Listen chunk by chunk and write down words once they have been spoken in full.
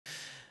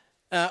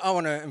I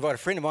want to invite a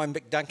friend of mine,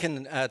 Mick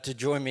Duncan, to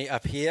join me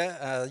up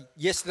here.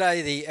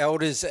 Yesterday, the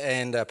elders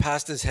and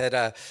pastors had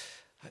I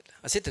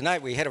said to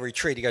Nate, we had a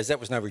retreat. He goes, that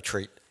was no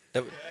retreat.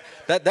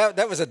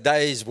 That was a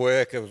day's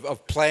work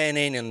of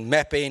planning and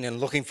mapping and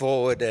looking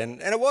forward,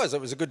 and it was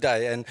a good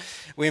day. And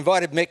we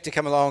invited Mick to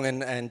come along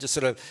and just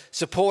sort of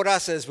support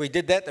us as we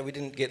did that we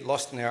didn't get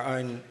lost in our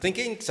own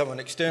thinking, someone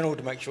external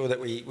to make sure that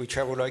we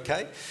travelled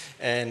okay.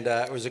 And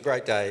it was a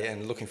great day,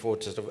 and looking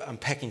forward to sort of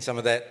unpacking some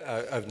of that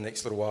over the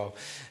next little while.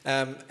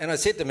 And I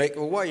said to Mick,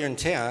 well, while you're in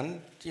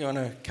town, do you want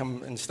to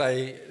come and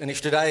stay an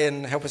extra day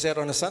and help us out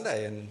on a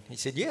Sunday? And he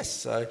said yes.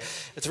 So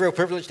it's a real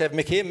privilege to have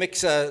Mick here.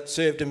 Mick's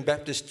served in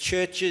Baptist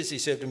churches. He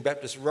served in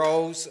Baptist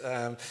roles.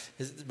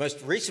 His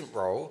most recent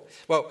role,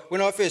 well,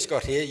 when I first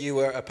got here, you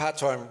were a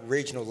part-time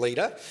regional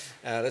leader.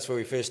 That's where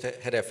we first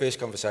had our first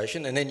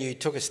conversation. And then you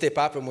took a step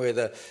up and were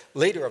the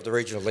leader of the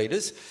regional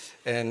leaders.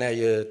 And now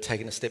you're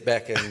taking a step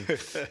back and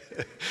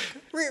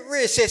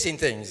reassessing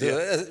things.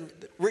 Yeah.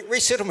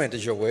 Resettlement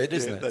is your word,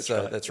 isn't it? That's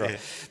right. Yeah.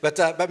 But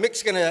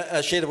Mick's going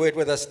to share the word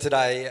with us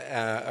today,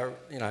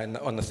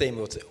 on the theme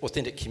of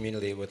authentic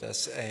community with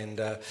us. And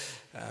I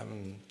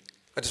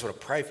just want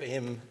to pray for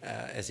him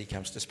as he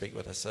comes to speak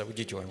with us. So would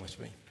you join with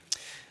me?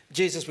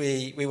 Jesus,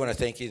 we want to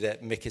thank you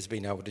that Mick has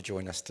been able to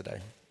join us today.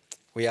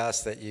 We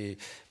ask that you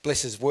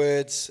bless his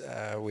words.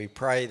 We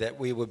pray that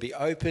we would be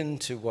open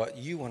to what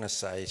you want to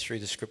say through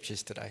the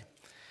scriptures today,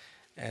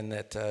 and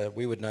that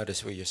we would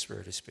notice where your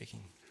Spirit is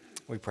speaking.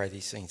 We pray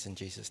these things in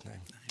Jesus'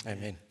 name.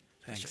 Amen.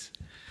 Thanks.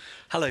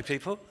 Hello,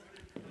 people.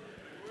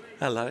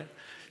 Hello.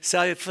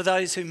 So for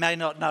those who may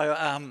not know,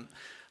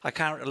 I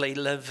currently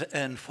live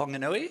in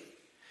Whanganui.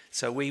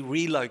 So we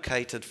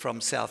relocated from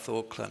South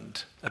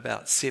Auckland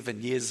about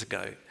 7 years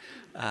ago.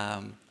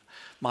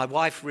 My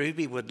wife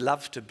Ruby would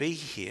love to be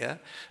here,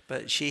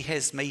 but she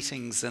has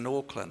meetings in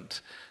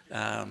Auckland.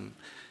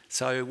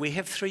 So we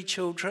have 3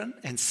 children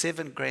and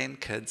 7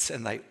 grandkids,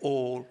 and they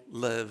all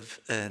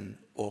live in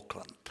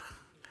Auckland.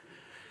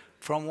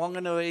 From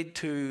Wanganui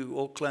to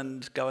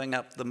Auckland, going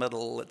up the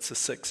middle, it's a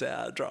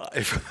 6-hour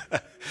drive.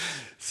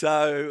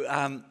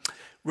 So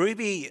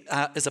Ruby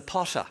is a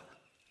potter.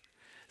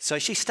 So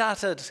she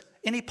started,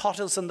 any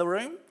potters in the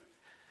room?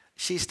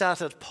 She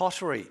started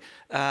pottery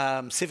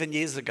 7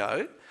 years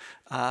ago.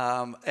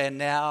 And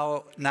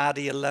now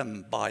Nadia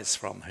Lim buys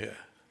from her.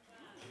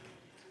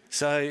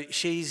 So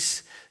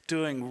she's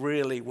doing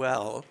really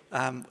well.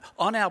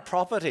 On our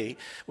property,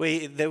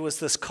 there was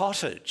this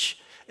cottage,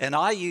 and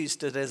I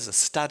used it as a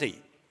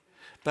study.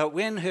 But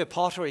when her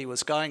pottery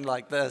was going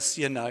like this,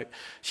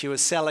 she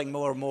was selling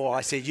more and more.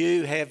 I said,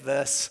 you have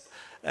this,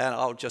 and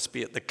I'll just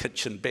be at the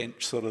kitchen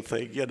bench sort of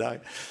thing,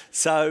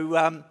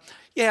 So,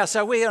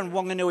 so we're in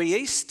Wanganui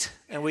East,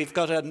 and we've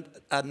got a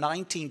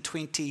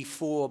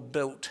 1924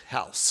 built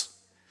house.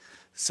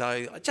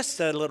 So just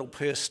a little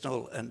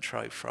personal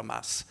intro from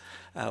us,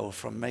 or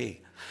from me.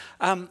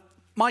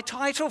 My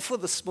title for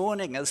this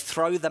morning is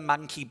Throw the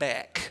Monkey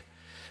Back.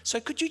 So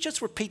could you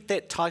just repeat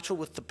that title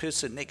with the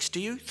person next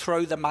to you?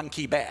 Throw the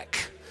monkey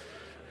back.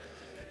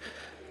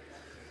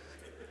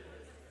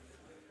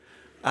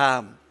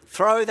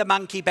 Throw the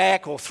monkey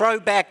back, or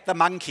throw back the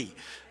monkey.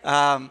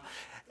 And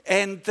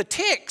the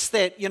text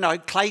that,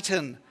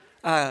 Clayton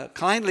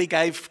kindly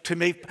gave to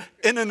me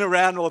in and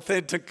around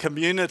authentic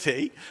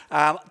community,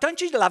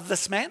 don't you love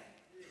this man?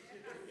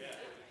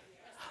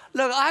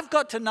 Look, I've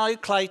got to know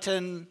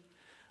Clayton,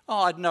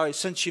 I don't know,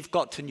 since you've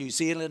got to New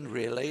Zealand,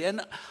 really,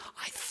 and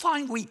I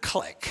find we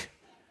click.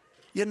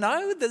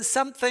 There's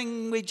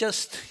something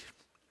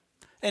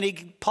and he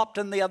popped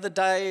in the other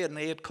day and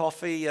he had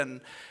coffee,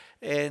 and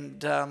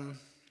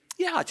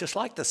I just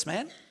like this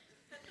man.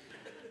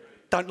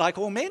 Don't like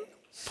all men.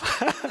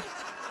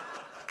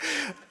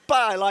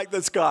 But I like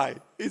this guy.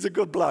 He's a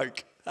good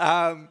bloke.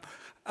 And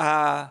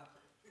I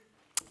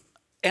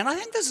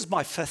think this is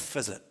my 5th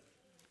visit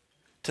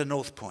to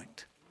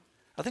Northpoint.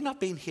 I think I've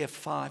been here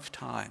 5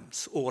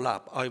 times, all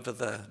up, over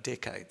the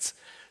decades.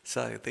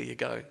 So there you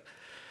go.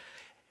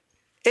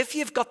 If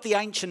you've got the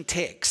ancient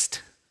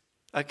text,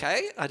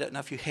 okay, I don't know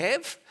if you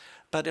have,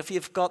 but if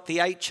you've got the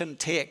ancient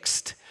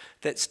text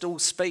that still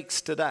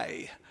speaks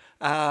today,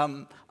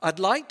 I'd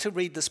like to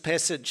read this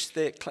passage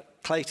that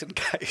Clayton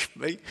gave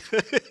me.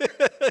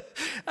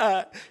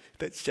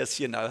 That's just,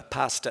 a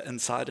pastor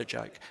insider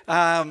joke.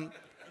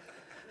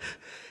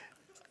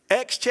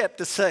 Acts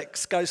chapter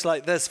 6 goes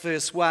like this,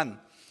 verse 1.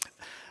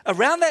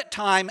 Around that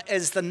time,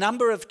 as the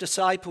number of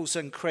disciples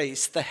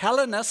increased, the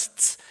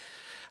Hellenists,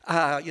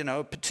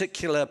 a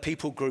particular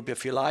people group,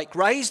 if you like,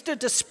 raised a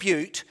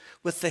dispute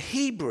with the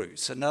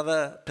Hebrews,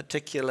 another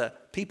particular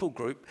people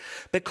group,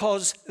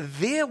 because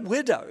their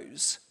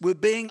widows were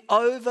being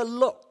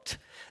overlooked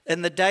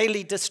in the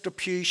daily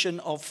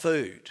distribution of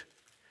food.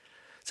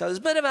 So there's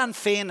a bit of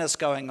unfairness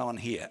going on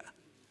here.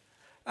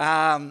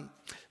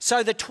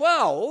 So the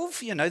 12,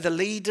 the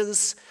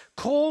leaders,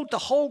 called the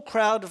whole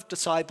crowd of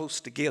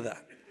disciples together.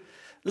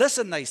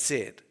 Listen, they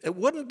said, it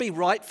wouldn't be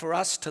right for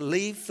us to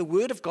leave the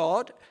word of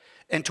God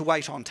and to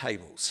wait on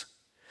tables.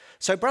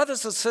 So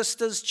brothers and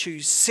sisters,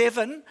 choose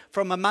 7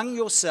 from among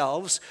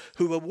yourselves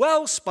who are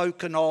well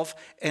spoken of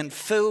and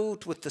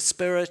filled with the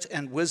Spirit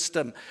and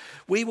wisdom.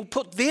 We will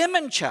put them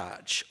in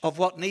charge of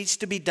what needs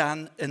to be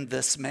done in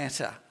this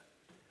matter.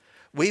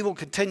 We will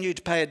continue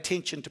to pay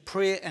attention to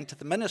prayer and to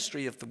the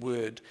ministry of the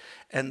word.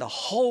 And the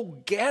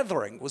whole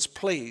gathering was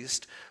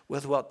pleased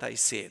with what they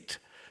said.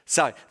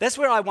 So that's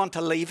where I want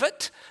to leave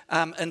it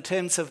in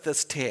terms of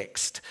this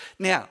text.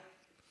 Now,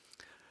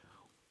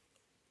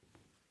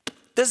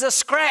 there's a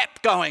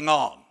scrap going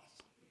on.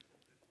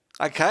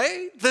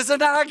 Okay? There's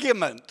an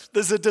argument.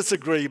 There's a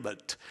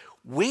disagreement.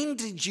 When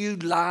did you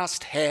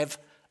last have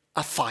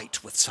a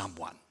fight with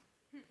someone?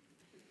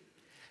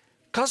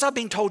 Because I've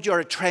been told you're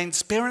a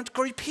transparent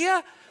group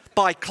here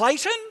by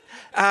Clayton.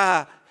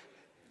 Tell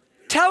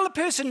the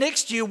person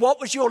next to you what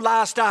was your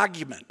last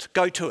argument.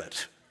 Go to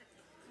it.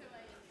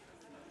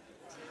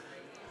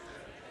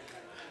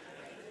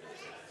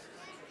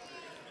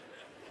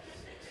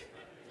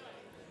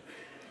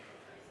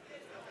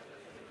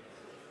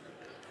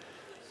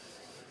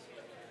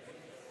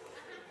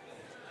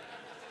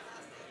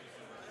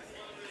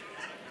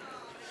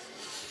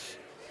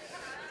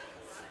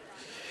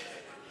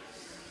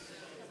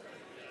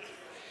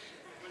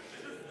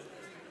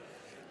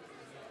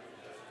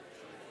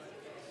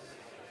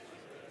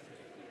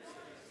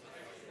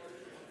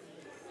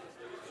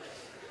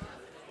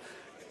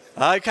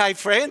 Okay,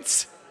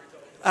 friends.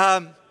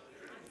 Don't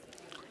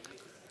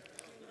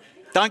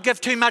give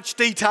too much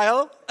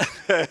detail.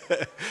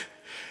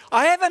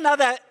 I have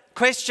another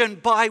question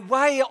by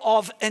way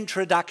of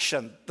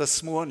introduction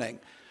this morning.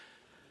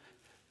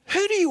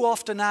 Who do you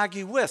often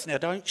argue with? Now,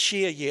 don't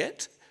share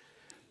yet.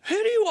 Who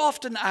do you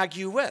often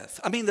argue with?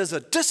 I mean, there's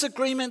a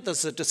disagreement,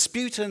 there's a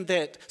dispute in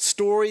that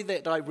story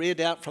that I read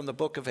out from the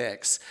book of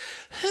Acts.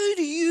 Who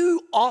do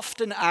you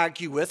often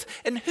argue with,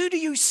 and who do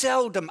you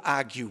seldom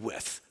argue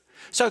with?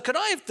 So could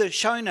I have the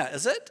Shona,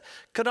 is it?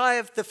 Could I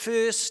have the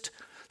first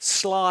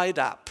slide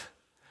up?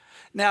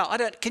 Now,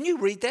 can you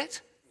read that?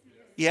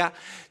 Yeah.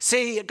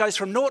 See, it goes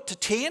from 0 to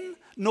 10,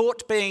 0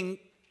 being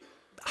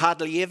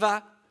hardly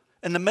ever.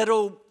 In the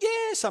middle,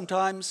 yeah,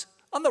 sometimes.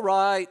 On the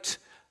right,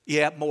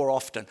 yeah, more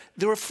often.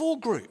 There are 4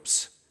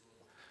 groups.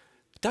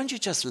 Don't you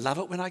just love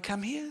it when I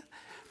come here?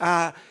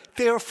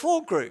 There are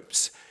 4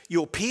 groups.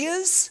 Your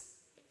peers,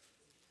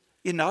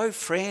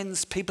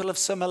 friends, people of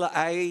similar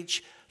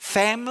age,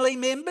 family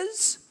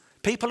members,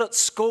 people at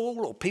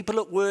school or people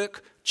at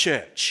work,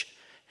 church.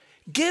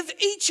 Give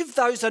each of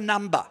those a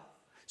number.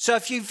 So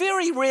if you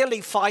very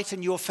rarely fight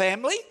in your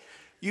family,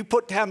 you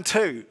put down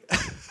 2.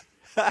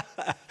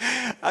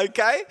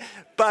 Okay?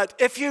 But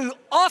if you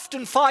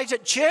often fight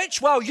at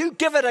church, well, you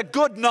give it a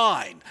good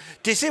 9.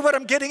 Do you see what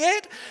I'm getting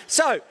at?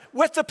 So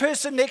with the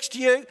person next to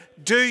you,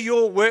 do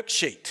your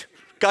worksheet.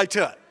 Go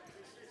to it.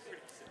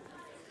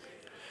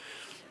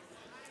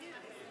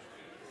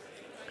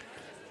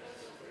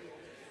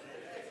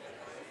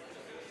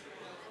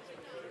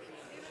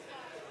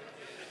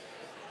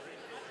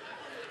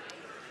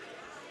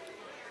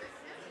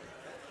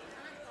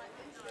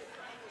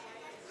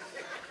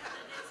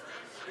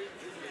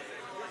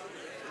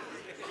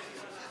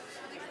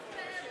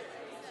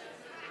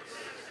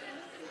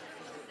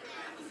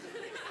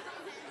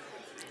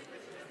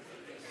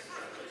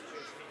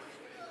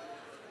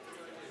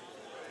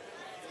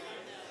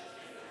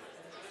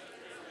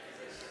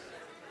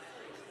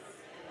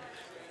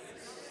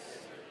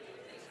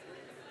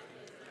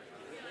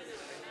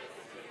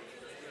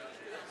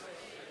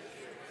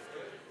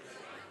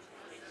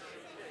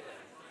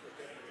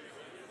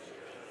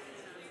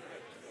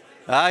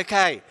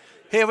 Okay,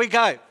 here we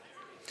go.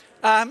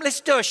 Let's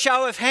do a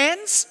show of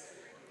hands.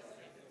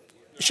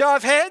 Show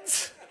of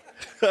hands.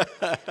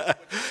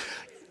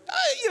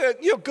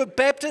 You're good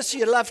Baptists,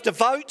 you love to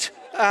vote.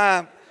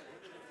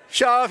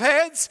 Show of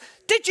hands.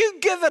 Did you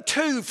give a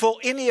 2 for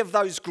any of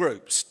those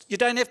groups? You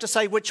don't have to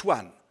say which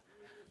one.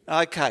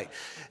 Okay.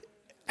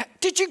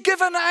 Did you give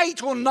an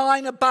 8 or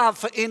 9 above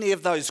for any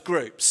of those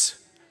groups?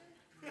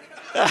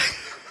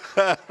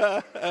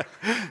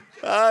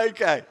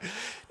 Okay.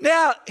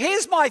 Now,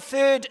 here's my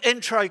third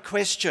intro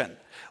question.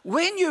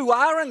 When you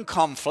are in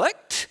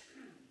conflict,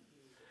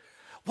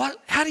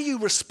 how do you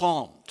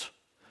respond?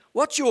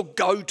 What's your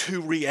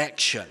go-to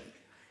reaction?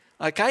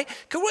 Okay.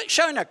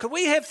 Shona, could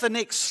we have the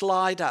next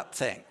slide up?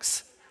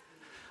 Thanks.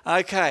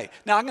 Okay.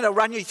 Now, I'm going to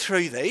run you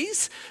through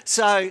these.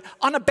 So,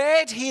 on a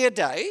bad hair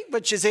day,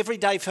 which is every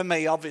day for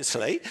me,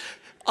 obviously,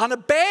 on a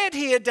bad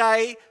hair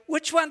day,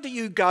 which one do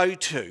you go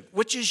to?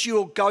 Which is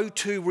your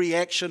go-to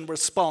reaction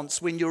response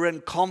when you're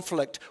in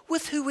conflict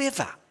with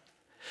whoever?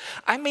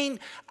 I mean,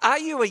 are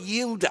you a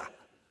yielder?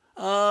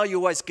 Oh, you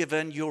always give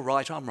in, you're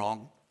right, I'm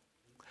wrong.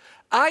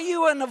 Are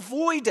you an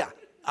avoider?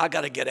 I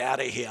got to get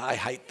out of here, I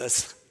hate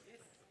this.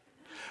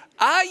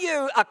 Are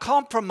you a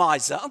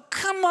compromiser? Oh,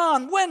 come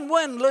on,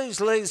 win-win,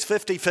 lose-lose,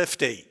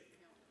 50-50.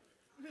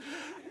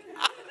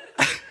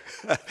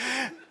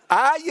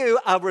 Are you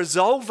a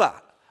resolver?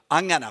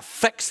 I'm going to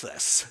fix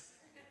this.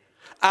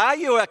 Are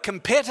you a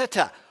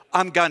competitor?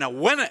 I'm going to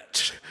win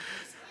it.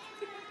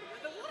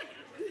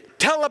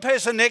 Tell the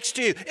person next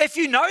to you. If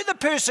you know the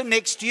person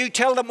next to you,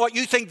 tell them what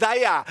you think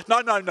they are. No,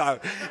 no, no.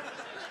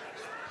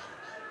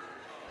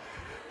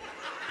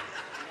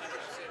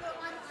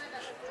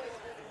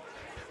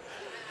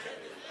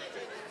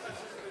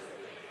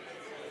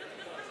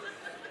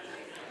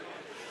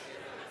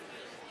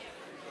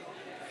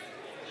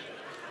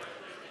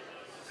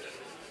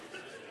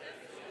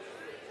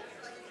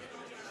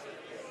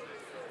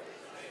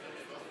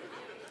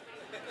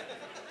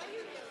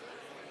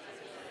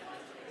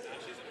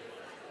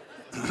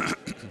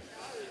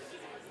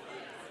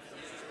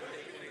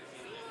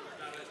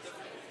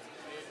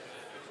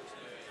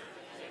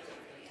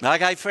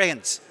 Okay,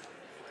 friends,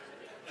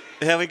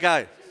 here we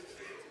go.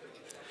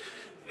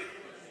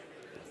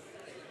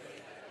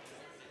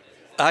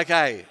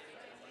 Okay,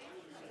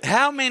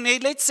 how many,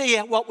 let's see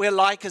what we're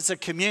like as a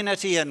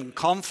community in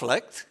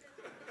conflict.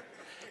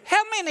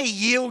 How many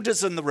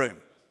yielders in the room?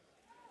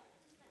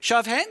 Show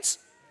of hands?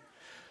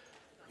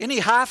 Any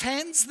half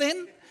hands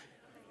then?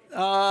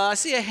 I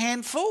see a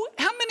handful.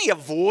 How many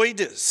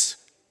avoiders?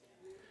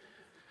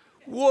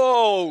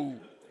 Whoa.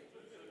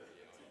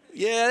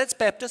 Yeah, that's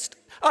Baptist.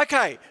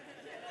 Okay.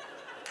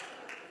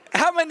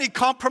 How many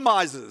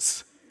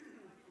compromisers?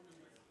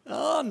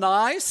 Oh,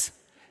 nice.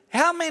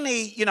 How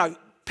many,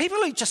 people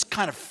who just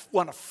kind of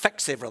want to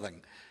fix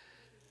everything?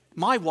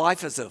 My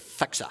wife is a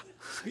fixer,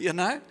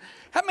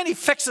 How many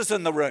fixers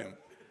in the room?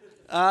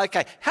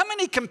 Okay. How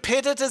many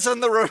competitors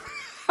in the room?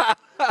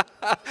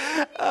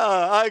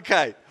 Oh,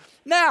 okay.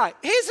 Now,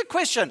 here's a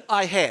question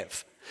I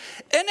have.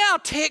 In our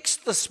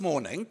text this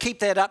morning, keep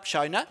that up,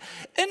 Shona.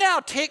 In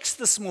our text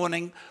this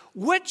morning,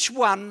 which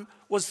one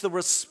was the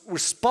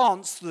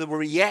response, the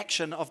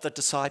reaction of the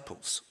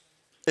disciples,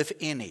 if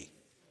any?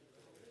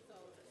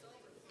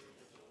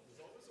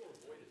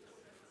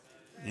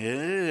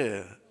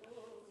 Yeah.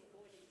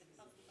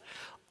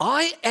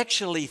 I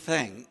actually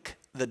think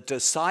the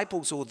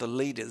disciples or the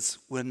leaders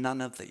were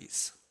none of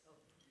these.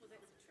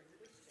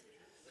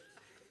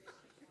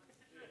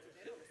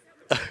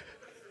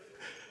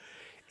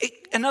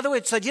 In other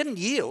words, they didn't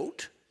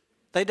yield.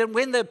 They didn't,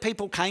 when the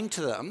people came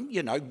to them,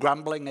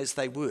 grumbling as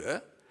they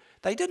were,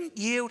 they didn't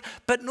yield,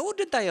 but nor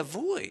did they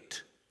avoid.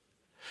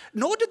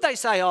 Nor did they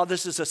say, oh,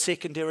 this is a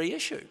secondary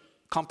issue,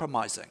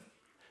 compromising.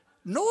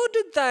 Nor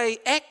did they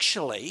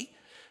actually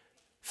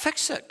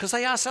fix it, because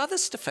they asked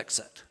others to fix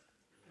it.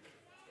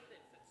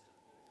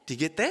 Do you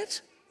get that?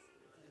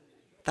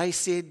 They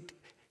said,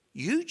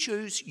 you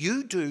choose,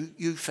 you do,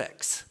 you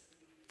fix.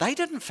 They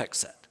didn't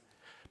fix it.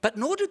 But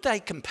nor did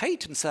they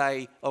compete and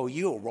say, oh,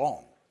 you're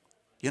wrong.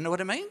 You know what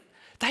I mean?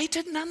 They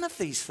did none of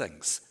these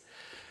things.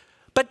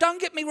 But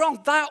don't get me wrong,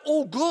 they're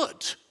all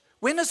good.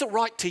 When is it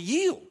right to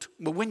yield?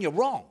 Well, when you're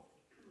wrong.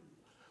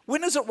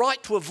 When is it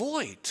right to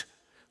avoid?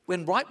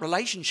 When right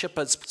relationship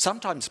is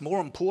sometimes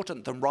more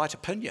important than right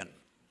opinion.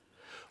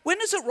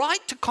 When is it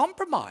right to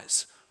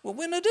compromise? Well,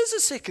 when it is a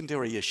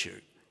secondary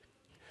issue.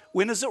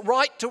 When is it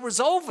right to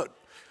resolve it?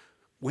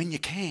 When you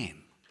can.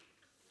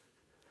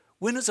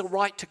 When is it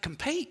right to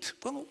compete?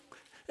 Well,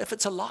 if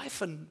it's a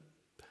life and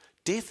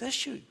death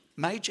issue,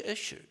 major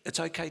issue, it's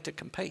okay to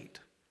compete.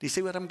 Do you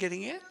see what I'm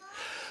getting at?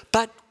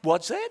 But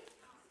what's that?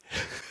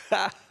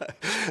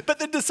 But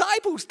the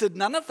disciples did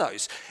none of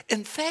those.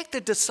 In fact, the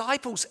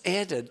disciples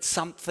added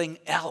something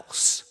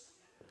else.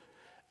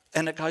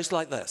 And it goes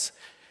like this.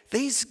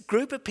 These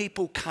group of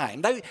people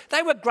came.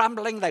 They were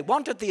grumbling. They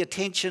wanted the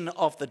attention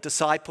of the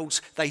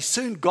disciples. They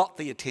soon got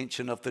the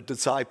attention of the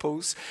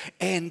disciples.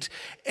 And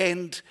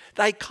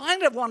they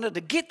kind of wanted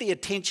to get the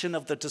attention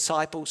of the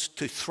disciples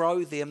to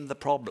throw them the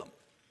problem.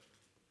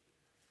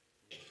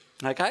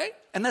 Okay?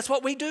 And that's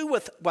what we do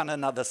with one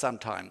another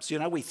sometimes.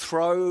 We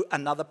throw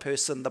another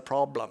person the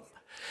problem.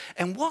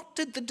 And what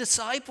did the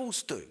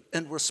disciples do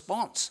in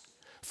response?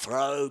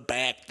 Throw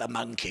back the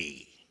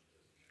monkey.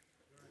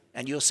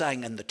 And you're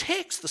saying in the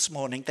text this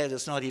morning that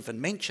is not even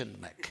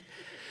mentioned, Mick.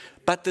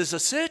 But there's a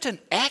certain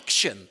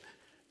action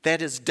that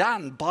is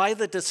done by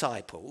the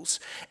disciples,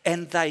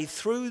 and they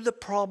threw the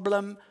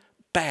problem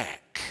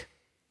back.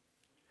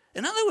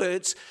 In other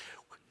words,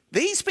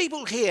 these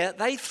people here,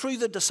 they threw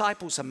the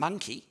disciples a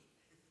monkey.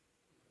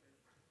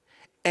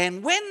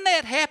 And when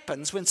that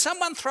happens, when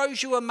someone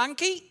throws you a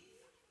monkey,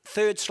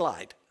 third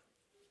slide.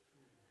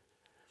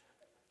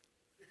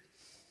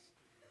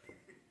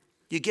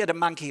 You get a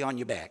monkey on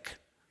your back.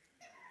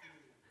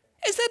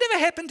 Has that ever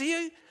happened to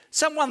you?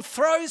 Someone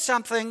throws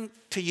something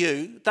to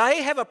you,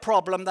 they have a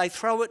problem, they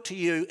throw it to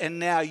you, and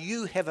now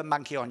you have a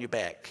monkey on your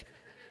back.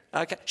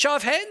 Okay, show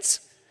of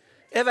hands?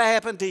 Ever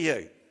happened to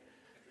you?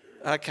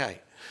 Okay.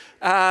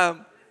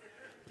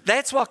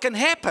 That's what can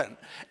happen.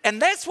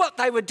 And that's what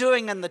they were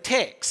doing in the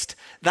text.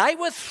 They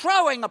were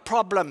throwing a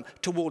problem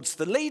towards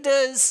the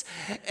leaders,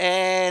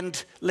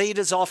 and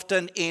leaders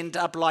often end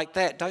up like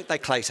that, don't they,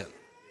 Clayton?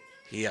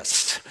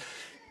 Yes.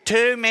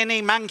 Too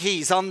many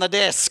monkeys on the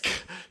desk.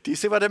 Do you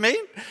see what I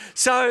mean?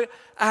 So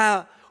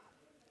a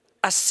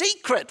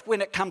secret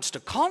when it comes to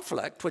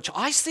conflict, which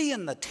I see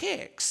in the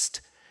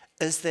text,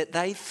 is that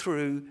they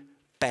threw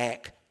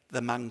back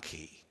the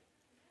monkey.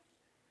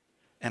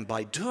 And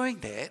by doing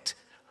that,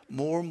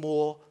 more and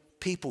more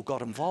people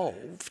got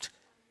involved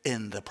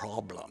in the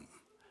problem.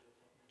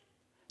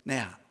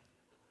 Now,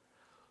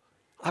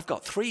 I've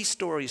got 3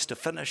 stories to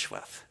finish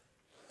with,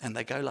 and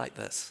they go like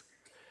this.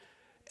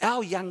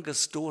 Our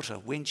youngest daughter,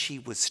 when she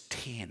was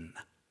 10,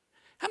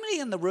 how many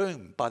in the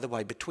room, by the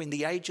way, between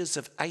the ages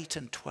of 8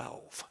 and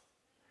 12?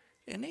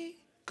 Any?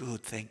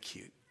 Good, thank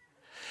you.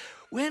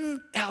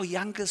 When our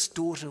youngest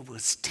daughter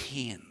was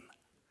 10,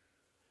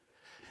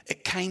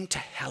 it came to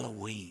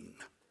Halloween.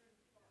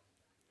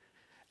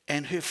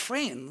 And her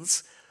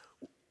friends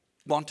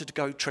wanted to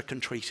go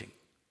trick-and-treating.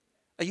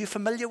 Are you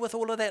familiar with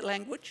all of that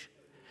language?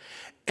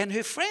 And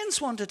her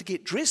friends wanted to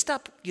get dressed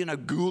up,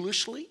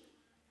 ghoulishly,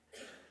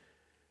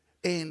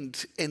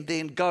 and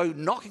then go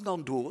knocking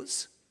on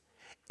doors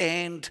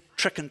and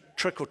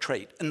trick or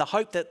treat in the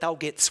hope that they'll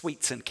get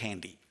sweets and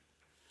candy.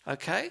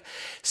 Okay?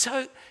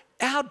 So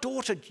our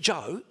daughter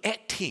Jo,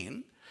 at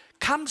 10,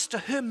 comes to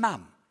her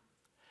mum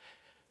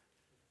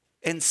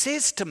and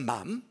says to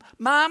Mum,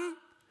 "Mum,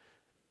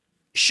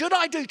 should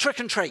I do trick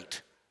and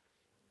treat?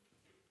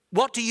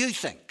 What do you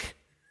think?"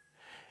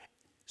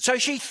 So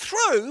she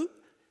threw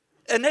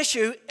an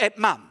issue at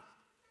Mum.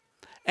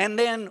 And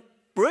then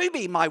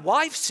Ruby, my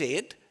wife,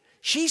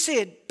 she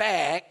said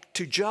back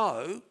to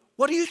Jo,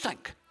 "What do you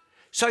think?"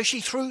 So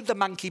she threw the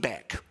monkey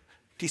back.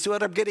 Do you see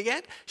what I'm getting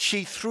at?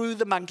 She threw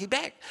the monkey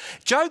back.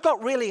 Jo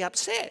got really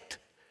upset.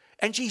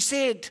 And she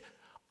said,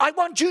 "I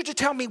want you to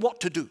tell me what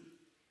to do.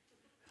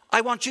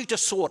 I want you to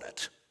sort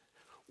it.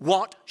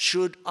 What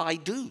should I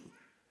do?"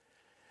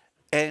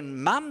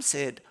 And Mum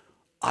said,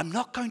 "I'm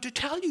not going to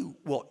tell you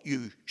what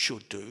you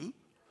should do.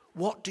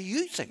 What do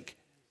you think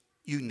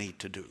you need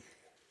to do?"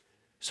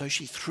 So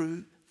she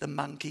threw the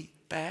monkey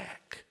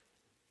back.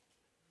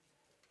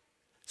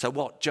 So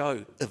what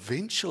Jo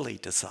eventually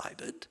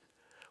decided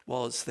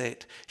was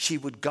that she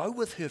would go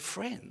with her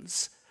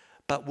friends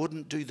but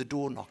wouldn't do the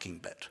door knocking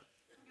bit.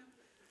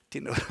 Do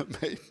you know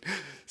what I mean?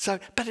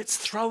 But it's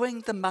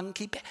throwing the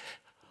monkey back.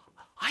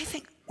 I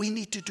think we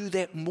need to do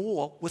that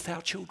more with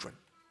our children.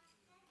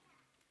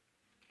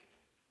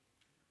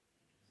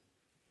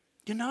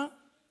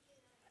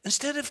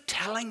 Instead of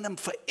telling them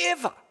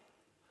forever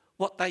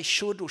what they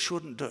should or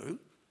shouldn't do.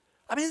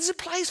 There's a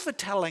place for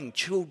telling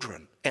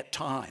children at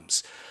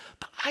times,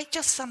 but I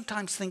just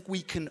sometimes think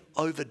we can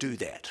overdo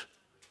that.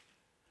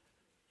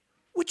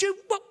 Would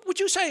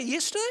you say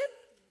yes to that?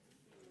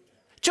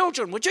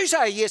 Children, would you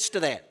say yes to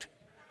that?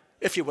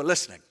 If you were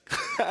listening.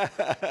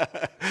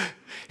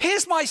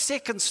 Here's my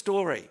second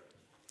story.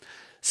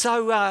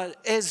 So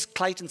as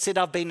Clayton said,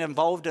 I've been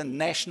involved in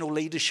national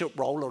leadership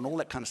role and all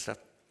that kind of stuff.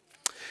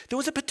 There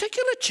was a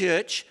particular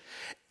church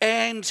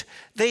and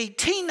the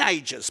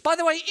teenagers, by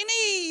the way,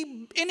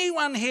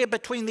 anyone here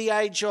between the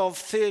age of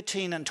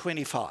 13 and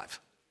 25?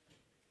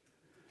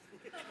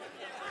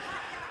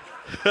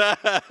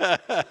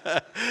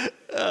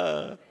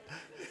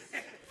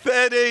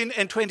 13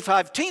 and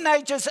 25,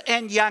 teenagers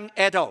and young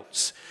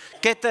adults.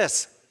 Get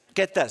this.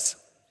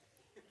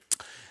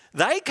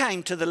 They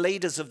came to the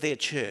leaders of their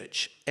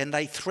church and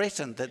they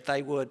threatened that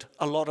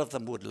a lot of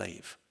them would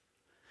leave.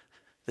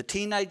 The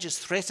teenagers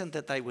threatened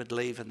that they would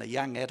leave and the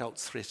young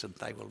adults threatened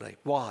they would leave.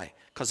 Why?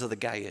 Because of the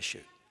gay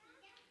issue.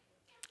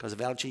 Because of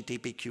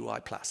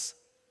LGBTQI+.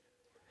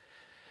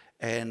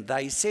 And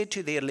they said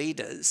to their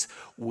leaders,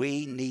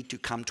 "We need to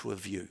come to a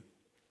view.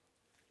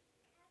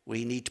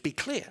 We need to be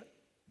clear.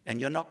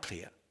 And you're not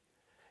clear.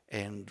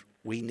 And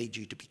we need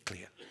you to be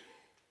clear."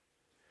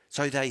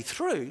 So they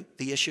threw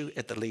the issue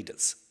at the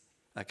leaders.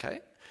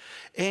 Okay?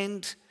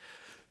 And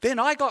then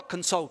I got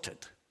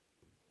consulted.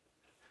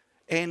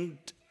 And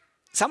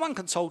someone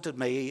consulted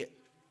me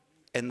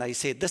and they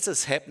said, "This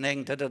is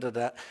happening,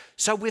 da-da-da-da."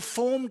 So we've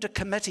formed a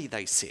committee,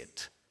 they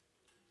said.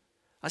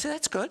 I said,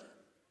 "That's good.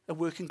 A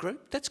working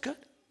group, that's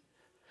good."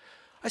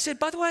 I said,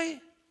 "By the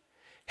way,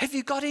 have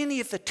you got any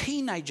of the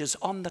teenagers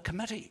on the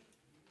committee?"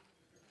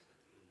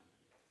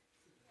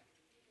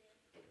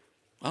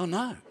 "Oh,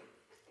 no."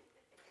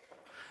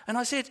 And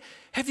I said,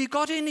 "Have you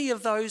got any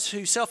of those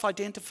who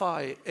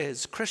self-identify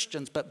as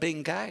Christians but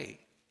being gay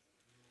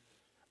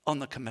on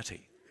the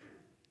committee?"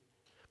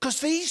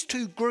 Because these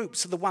two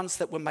groups are the ones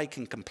that were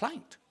making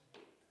complaint.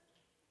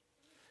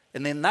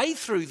 And then they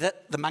threw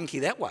the monkey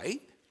that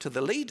way to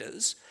the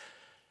leaders,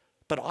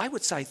 but I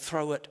would say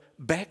throw it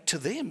back to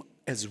them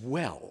as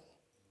well.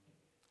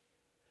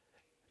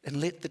 And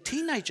let the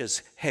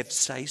teenagers have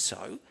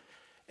say-so,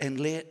 and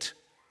let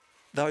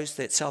those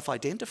that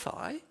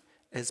self-identify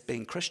as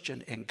being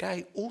Christian and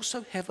gay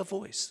also have a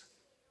voice.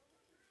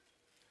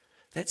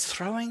 That's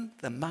throwing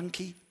the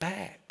monkey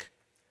back.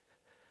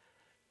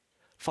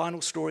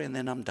 Final story and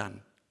then I'm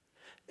done.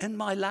 In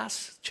my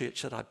last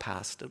church that I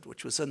pastored,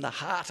 which was in the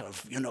heart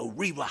of,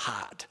 Rewa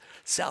Heart,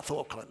 South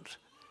Auckland,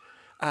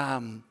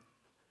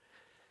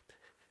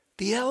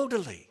 the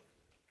elderly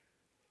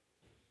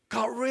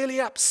got really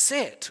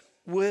upset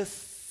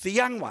with the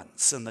young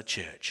ones in the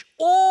church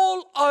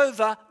all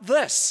over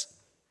this.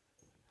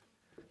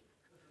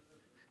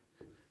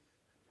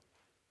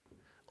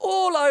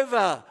 All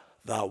over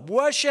the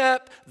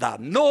worship, the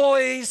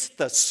noise,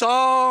 the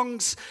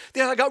songs.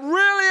 Then I got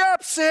really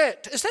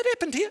upset. Has that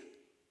happened here?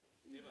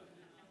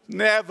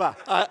 Never.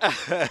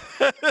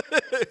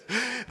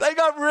 They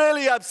got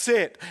really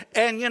upset.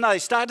 And, they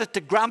started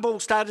to grumble,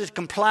 started to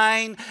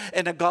complain,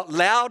 and it got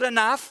loud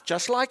enough,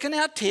 just like in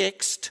our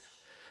text.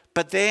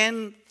 But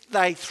then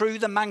they threw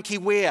the monkey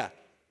where?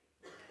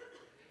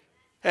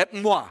 At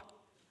moi,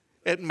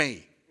 at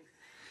me.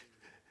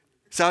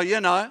 So,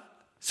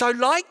 so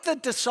like the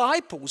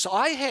disciples,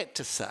 I had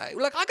to say,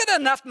 look, I got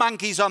enough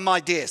monkeys on my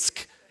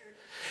desk.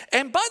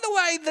 And by the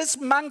way, this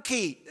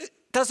monkey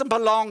doesn't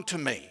belong to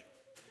me.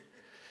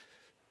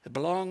 It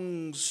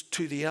belongs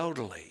to the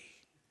elderly.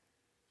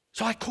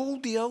 So I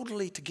called the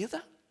elderly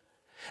together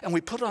and we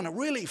put on a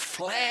really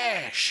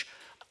flash.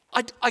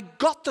 I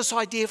got this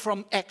idea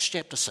from Acts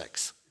chapter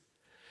 6.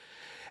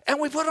 And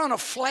we put on a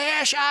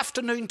flash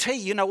afternoon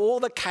tea,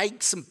 all the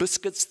cakes and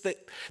biscuits that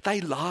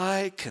they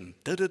like and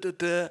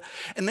da-da-da-da.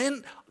 And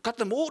then got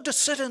them all to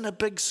sit in a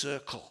big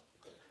circle.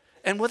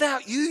 And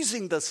without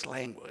using this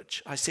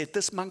language, I said,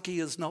 this monkey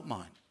is not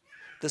mine.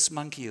 This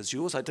monkey is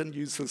yours. I didn't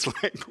use this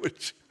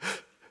language.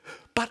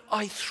 But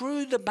I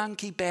threw the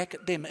monkey back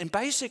at them. And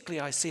basically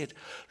I said,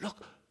 look,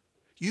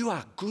 you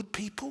are good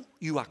people.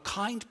 You are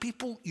kind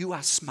people. You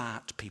are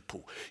smart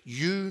people.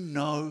 You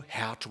know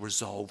how to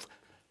resolve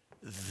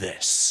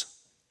this.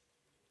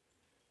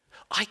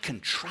 I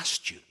can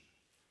trust you.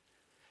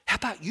 How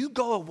about you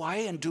go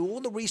away and do all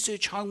the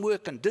research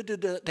homework and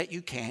that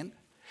you can,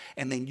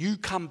 and then you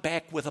come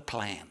back with a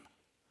plan.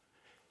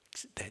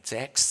 That's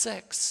Acts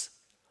 6.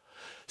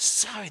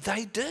 So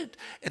they did,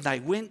 and they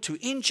went to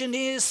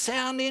engineers,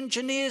 sound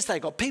engineers. They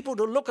got people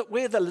to look at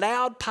where the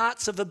loud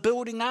parts of a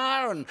building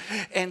are,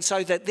 and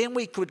so that then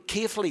we could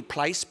carefully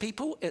place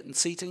people in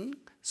seating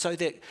so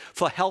that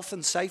for health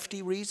and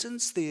safety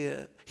reasons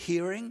their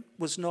hearing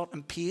was not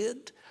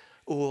impaired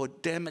or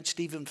damaged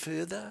even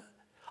further.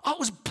 Oh, it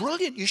was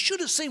brilliant. You should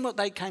have seen what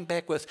they came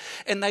back with.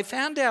 And they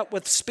found out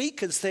with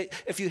speakers that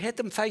if you had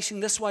them facing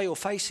this way or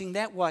facing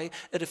that way,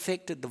 it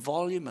affected the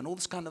volume and all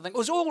this kind of thing. It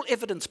was all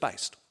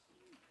evidence-based.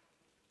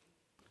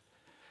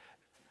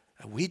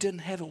 We didn't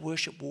have a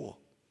worship war.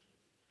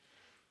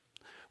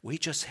 We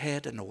just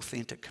had an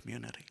authentic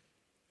community.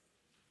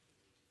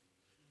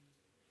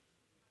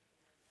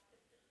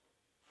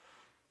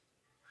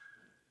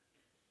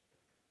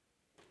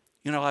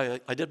 I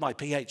did my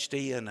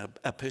PhD in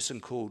a person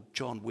called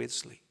John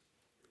Wesley.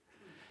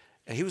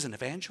 And he was an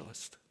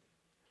evangelist.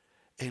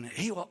 And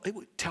he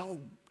would tell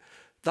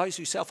those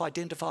who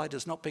self-identified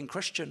as not being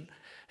Christian,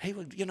 he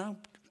would,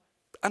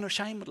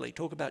 unashamedly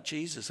talk about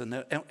Jesus. And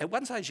at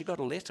one stage he got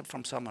a letter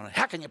from someone,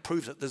 how can you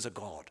prove that there's a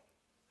God?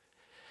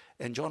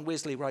 And John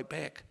Wesley wrote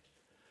back,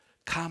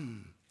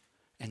 come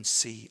and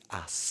see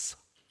us.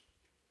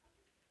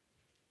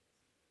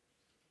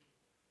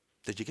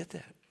 Did you get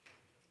that?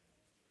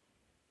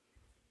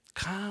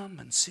 Come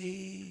and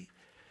see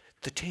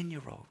the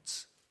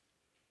 10-year-olds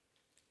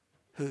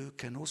who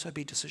can also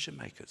be decision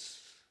makers.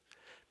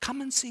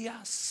 Come and see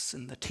us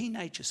and the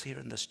teenagers here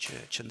in this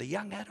church and the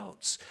young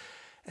adults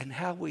and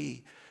how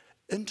we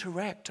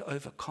interact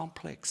over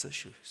complex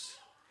issues.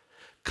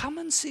 Come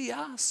and see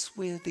us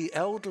where the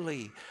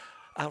elderly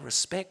are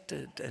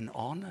respected and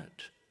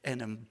honoured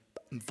and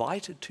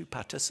invited to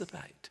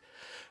participate.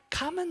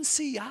 Come and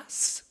see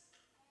us.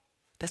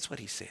 That's what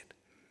he said.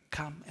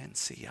 Come and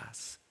see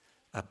us.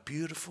 A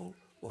beautiful,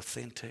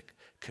 authentic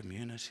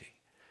community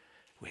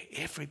where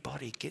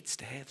everybody gets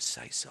to have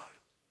say-so.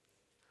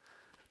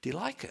 Do you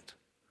like it?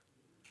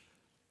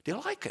 Do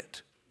you like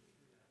it?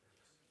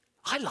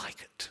 I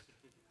like it.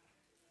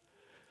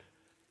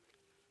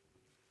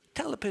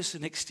 Tell the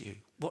person next to you,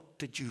 what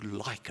did you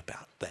like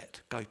about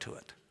that? Go to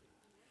it.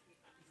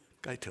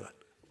 Go to it.